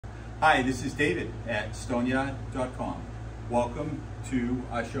Hi, this is David at Stoneyard.com. Welcome to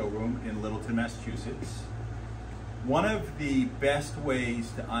our showroom in Littleton, Massachusetts. One of the best ways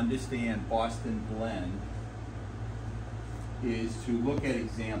to understand Boston Blend is to look at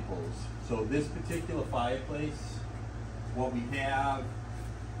examples. So this particular fireplace, what we have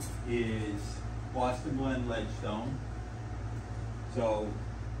is Boston Blend Ledgestone. So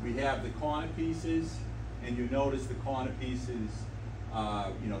we have the corner pieces, and you notice the corner pieces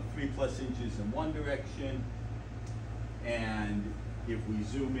 3+ inches in one direction, and if we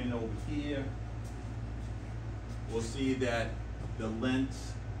zoom in over here, we'll see that the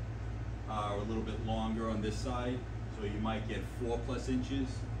lengths are a little bit longer on this side, so you might get 4+ inches,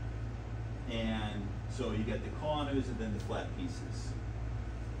 and so you get the corners and then the flat pieces.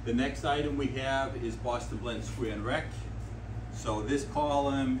 The next item we have is Boston Blend Square and Rec. So this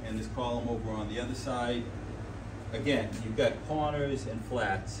column and this column over on the other side, again, you've got corners and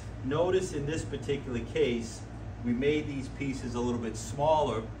flats. Notice in this particular case, we made these pieces a little bit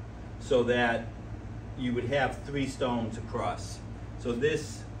smaller so that you would have 3 stones across. So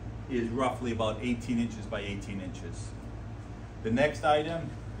this is roughly about 18 inches by 18 inches. The next item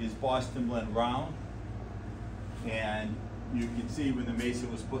is Boston Blend Round. And you can see when the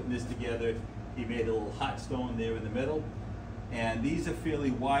mason was putting this together, he made a little hot stone there in the middle. And these are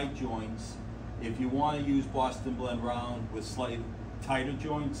fairly wide joints. If you want to use Boston Blend Round with slightly tighter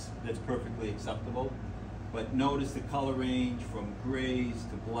joints, that's perfectly acceptable. But notice the color range from grays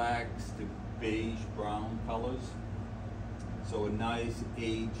to blacks to beige brown colors. So a nice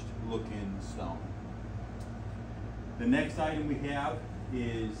aged looking stone. The next item we have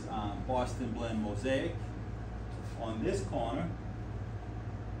is Boston Blend Mosaic. On this corner,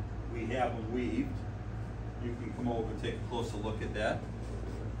 we have them weaved. You can come over and take a closer look at that.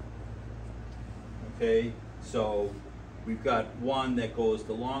 Okay, so we've got one that goes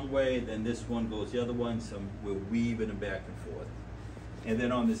the long way, then this one goes the other one, so we're weaving them back and forth. And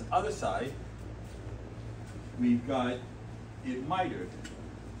then on this other side, we've got it mitered.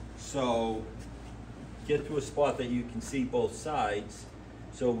 So get to a spot that you can see both sides.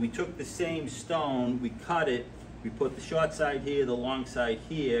 So we took the same stone, we cut it, we put the short side here, the long side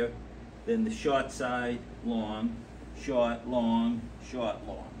here, then the short side, long, short, long, short,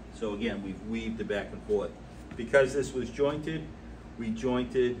 long. So again, we've weaved it back and forth. Because this was jointed, we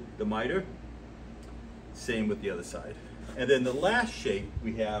jointed the miter. Same with the other side. And then the last shape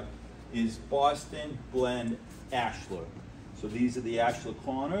we have is Boston Blend Ashlar. So these are the Ashlar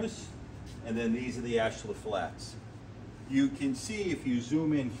corners, and then these are the Ashlar flats. You can see if you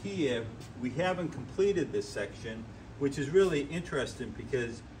zoom in here, we haven't completed this section, which is really interesting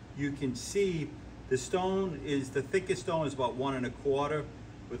because you can see the stone is, the thickest stone is about 1 1/4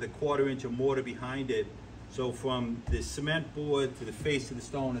 with a 1/4 inch of mortar behind it. So from the cement board to the face of the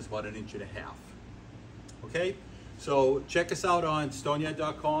stone is about 1.5 inches. Okay, so check us out on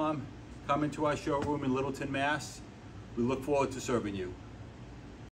Stoneyard.com. Come into our showroom in Littleton, Mass. We look forward to serving you.